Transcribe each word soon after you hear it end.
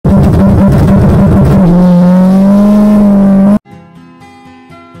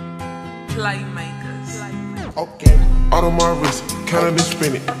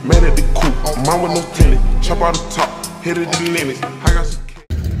by the top, hit it the limit. I got some.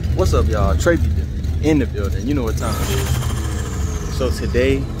 What's up, y'all? Trey in the building. You know what time it is. So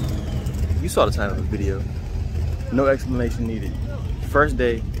today, you saw the title of the video. No explanation needed. First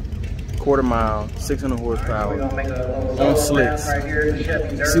day, quarter mile, 600 horsepower, on slicks.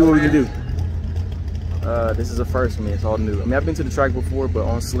 See what we can do. This is a first for me. It's all new. I mean, I've been to the track before, but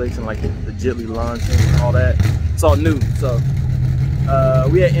on slicks and like the gently launching and all that, it's all new. So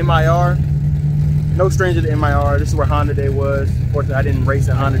we at MIR. No stranger to MIR. This is where Honda Day was. Unfortunately, I didn't race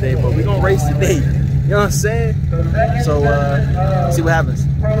at Honda Day, but we're gonna race today. You know what I'm saying? So see what happens.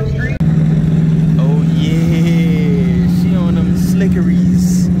 Oh yeah, she on them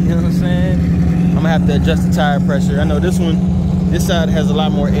slickeries. You know what I'm saying? I'm gonna have to adjust the tire pressure. I know this side has a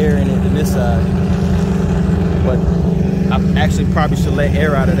lot more air in it than this side, but I actually probably should let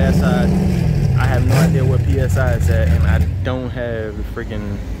air out of that side. I have no idea what PSI is at, and I don't have the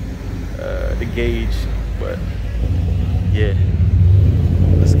freaking the gauge, but yeah,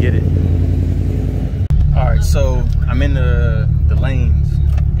 let's get it. All right, so I'm in the lanes,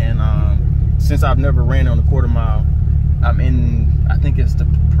 and since I've never ran on a quarter mile, I'm in, I think it's the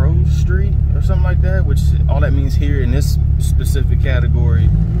Pro Street or something like that, which all that means here in this specific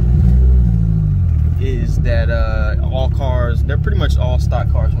category is that all cars, they're pretty much all stock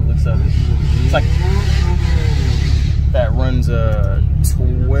cars from the looks of it. It's like that runs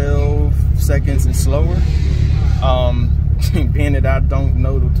 12 seconds and slower. Being that I don't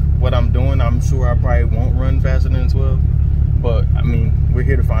know what I'm doing, I'm sure I probably won't run faster than 12, but I mean, we're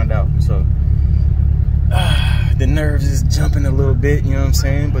here to find out. So the nerves is jumping a little bit, you know what I'm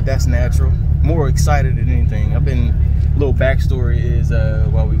saying, but that's natural. More excited than anything. I've been, little backstory is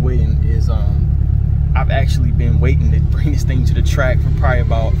while we waiting is I've actually been waiting to bring this thing to the track for probably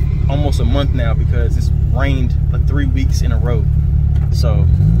about almost a month now, because it's rained like 3 weeks in a row. So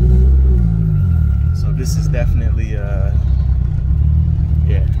this is definitely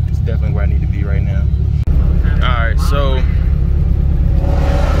yeah, it's definitely where I need to be right now. All right, so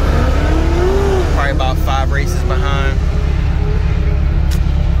probably about 5 races behind.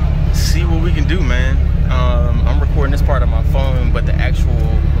 See what we can do, man. I'm recording this part on my phone, but the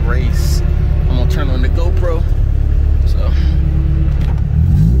actual race, I'm gonna turn on the GoPro. So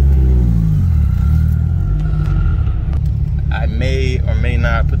I may or may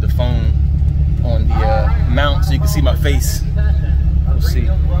not put the phone on the mount so you can see my face. We'll see.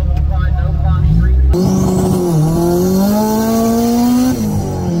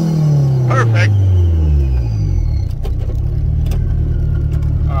 Perfect.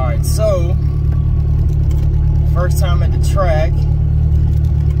 All right, so first time at the track,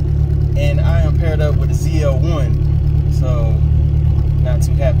 and I am paired up with a ZL1, so not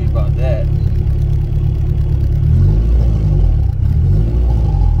too happy about that.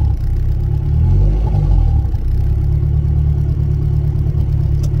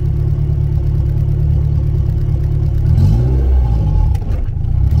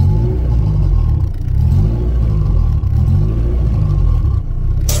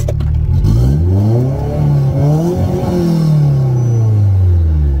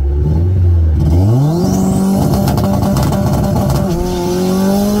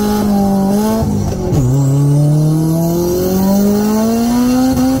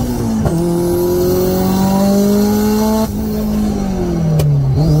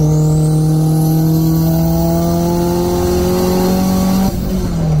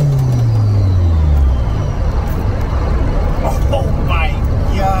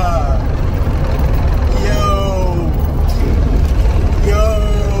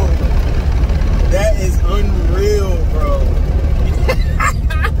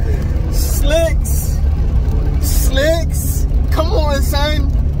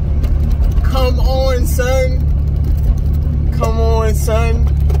 Son,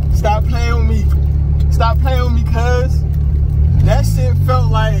 stop playing with me. Stop playing with me, cuz that shit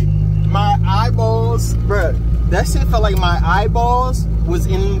felt like my eyeballs, bruh. That shit felt like my eyeballs was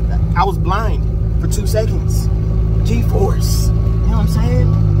in, I was blind for 2 seconds. G-force, you know what I'm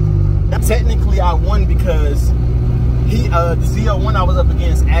saying? Technically I won because the ZL1 I was up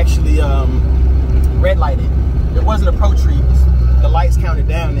against actually red lighted. It wasn't a pro tree. The lights counted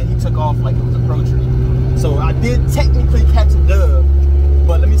down and he took off like it was a pro tree. So I did technically catch a dub,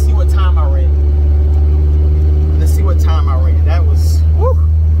 but let me see what time I ran. Let's see what time I ran. That was, woo,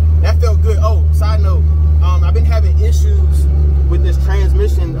 that felt good. Oh, side note, I've been having issues with this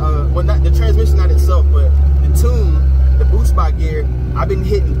transmission. Well, not the transmission, not itself, but the tune, the boost spot gear. I've been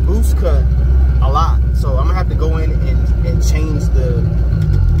hitting boost cut a lot, so I'm gonna have to go in and change the.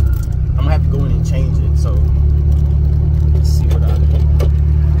 I'm gonna have to go in and change it. So let's see what I do.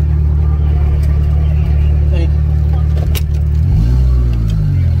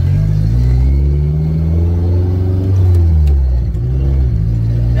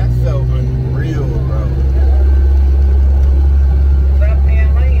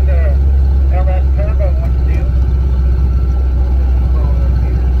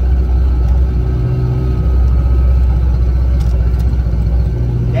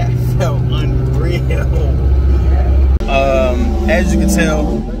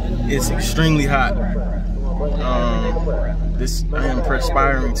 tell, it's extremely hot. I am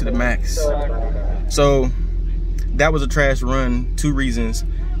perspiring to the max. So that was a trash run. 2 reasons.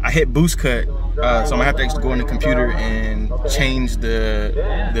 I hit boost cut, so I'm gonna have to actually go in the computer and change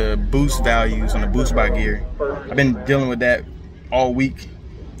the boost values on the boost by gear. I've been dealing with that all week,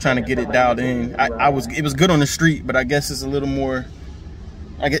 trying to get it dialed in. It was good on the street, but I guess it's a little more.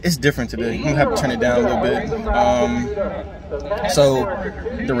 I guess it's different today. I'm gonna have to turn it down a little bit. So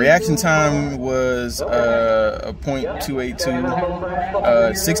the reaction time was a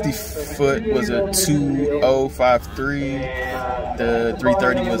 .282. 60 foot was a 2053. The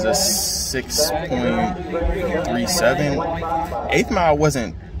 330 was a 6.37. 8th mile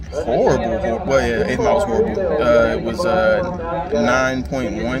wasn't horrible. Well, yeah, 8th mile was horrible. It was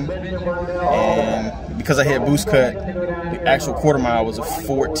 9.1, and because I hit boost cut, the actual quarter mile was a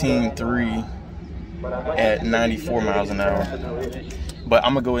 14.3 at 94 miles an hour. But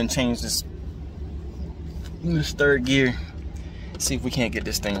I'm gonna go ahead and change this 3rd gear, see if we can't get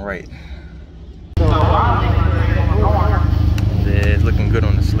this thing right. Yeah, it's looking good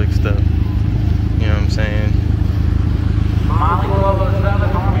on the slick stuff. You know what I'm saying?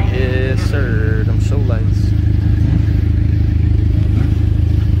 Yes, sir. Them show lights.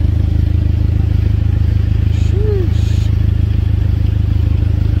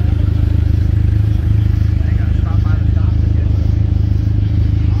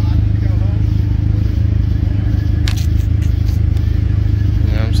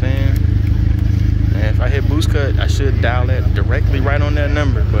 Cut, I should dial that directly right on that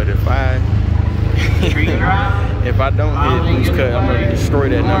number, but if I don't hit boost cut, I'm gonna destroy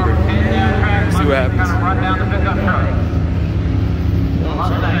that number. See what happens.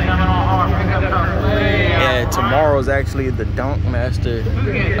 Yeah, tomorrow's actually the Donk Master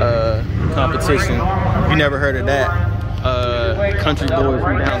competition. If you never heard of that, country boys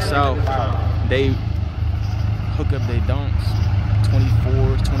from down south, they hook up their donks,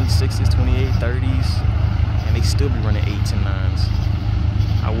 24s, 26s, 28, 30s. And they still be running 8s and 9s.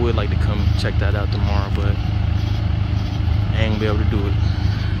 I would like to come check that out tomorrow, but I ain't gonna be able to do it.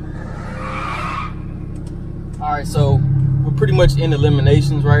 All right, so we're pretty much in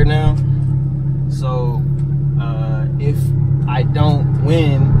eliminations right now. So if I don't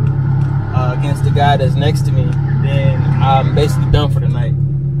win against the guy that's next to me, then I'm basically done for the night.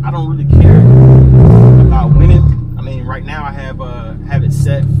 I don't really care about winning. I mean, right now I have it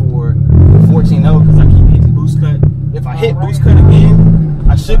set for 14-0 because I keep hitting boost cut. If I hit boost cut again,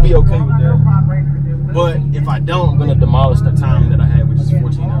 I should be okay with that. But if I don't, I'm gonna demolish the time that I had, which is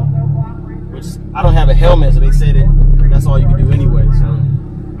 14-0. Which I don't have a helmet, so they said that's all you can do anyway. So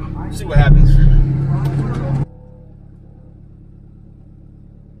see what happens.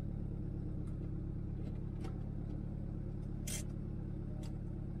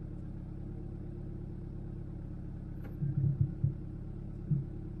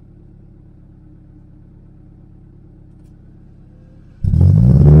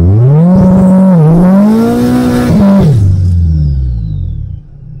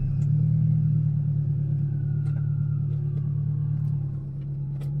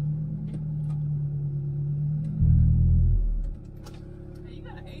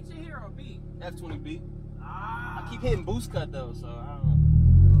 F20B. I keep hitting boost cut though, so I don't know.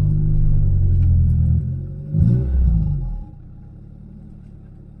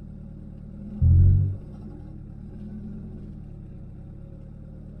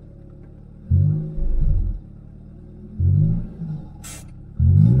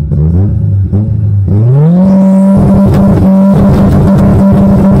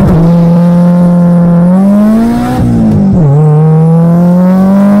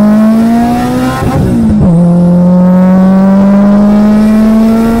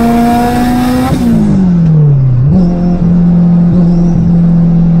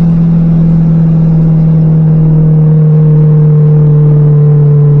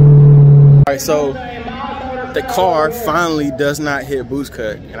 So the car finally does not hit boost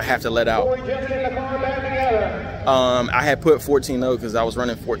cut, and I have to let out. I had put 14.0 because I was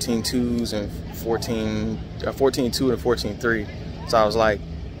running 14.2s and 14.2 and 14.3. So I was like,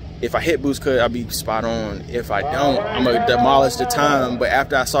 if I hit boost cut, I'll be spot on. If I don't, I'm gonna demolish the time. But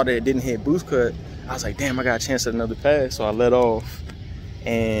after I saw that it didn't hit boost cut, I was like, damn, I got a chance at another pass. So I let off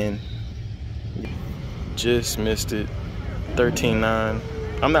and just missed it. 13.9.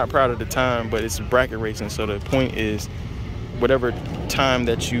 I'm not proud of the time, but it's bracket racing, so the point is whatever time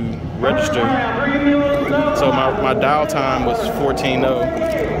that you register. So my dial time was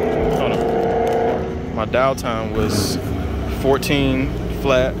 14.0. Hold on. My dial time was 14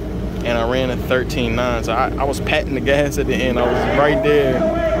 flat, and I ran a 13.9. So I was patting the gas at the end. I was right there.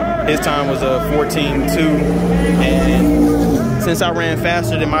 His time was a 14.2, and since I ran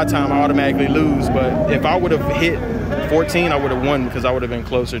faster than my time, I automatically lose. But if I would have hit 14, I would have won because I would have been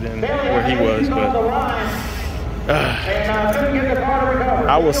closer than where he was. But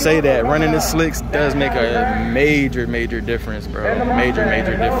I will say that running the slicks does make a major difference, bro. Major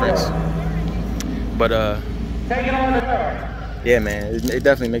difference. But yeah, man, it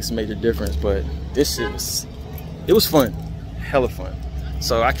definitely makes a major difference. But this shit it was fun, hella fun.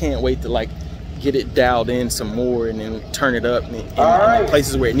 So I can't wait to like get it dialed in some more and then turn it up in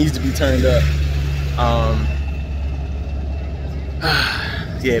places where it needs to be turned up.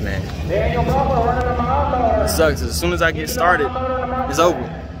 Yeah, man. It sucks. As soon as I get started, it's over.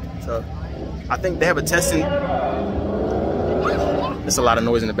 So I think they have a testing. There's a lot of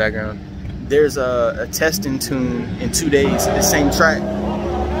noise in the background. There's a testing tune in 2 days, the same track.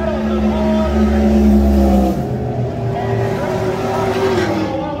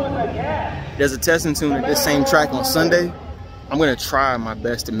 There's a testing tune at this same track on Sunday. I'm gonna try my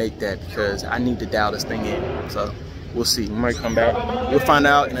best to make that because I need to dial this thing in. So we'll see. We might come back. We'll find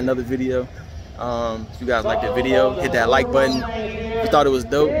out in another video. If you guys liked the video, hit that like button. If you thought it was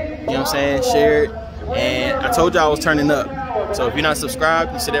dope, you know what I'm saying? Share it. And I told you I was turning up. So if you're not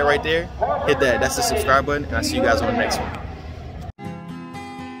subscribed, you see that right there? Hit that. That's the subscribe button. And I'll see you guys on the next one.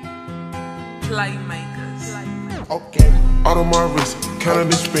 Playmakers. Okay. Out of my wrist, counted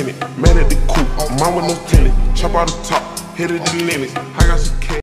and spin it. Man at the coupe, mine with no tenant. Chop out the top, hit it the limit. I got some